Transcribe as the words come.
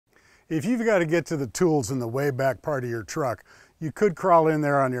If you've got to get to the tools in the way back part of your truck, you could crawl in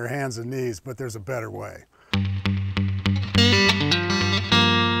there on your hands and knees, but there's a better way.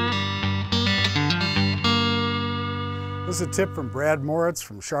 This is a tip from Brad Moritz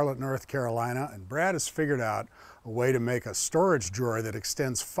from Charlotte, North Carolina, and Brad has figured out a way to make a storage drawer that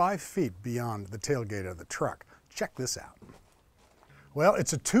extends 5 feet beyond the tailgate of the truck. Check this out. Well,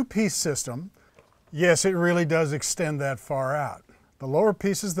 it's a two-piece system. Yes, it really does extend that far out. The lower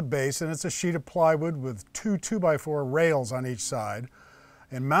piece is the base, and it's a sheet of plywood with two 2x4 rails on each side.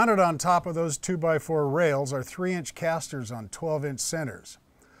 And mounted on top of those 2x4 rails are 3-inch casters on 12-inch centers.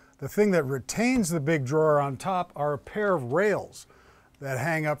 The thing that retains the big drawer on top are a pair of rails that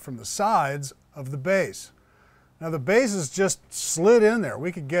hang up from the sides of the base. Now the base is just slid in there.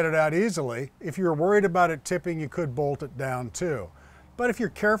 We could get it out easily. If you're worried about it tipping, you could bolt it down too. But if you're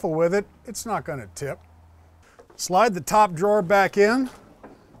careful with it, it's not going to tip. Slide the top drawer back in,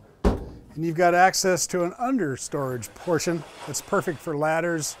 and you've got access to an under storage portion that's perfect for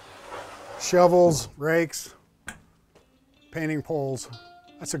ladders, shovels, rakes, painting poles.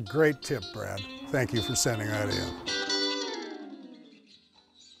 That's a great tip, Brad. Thank you for sending that in.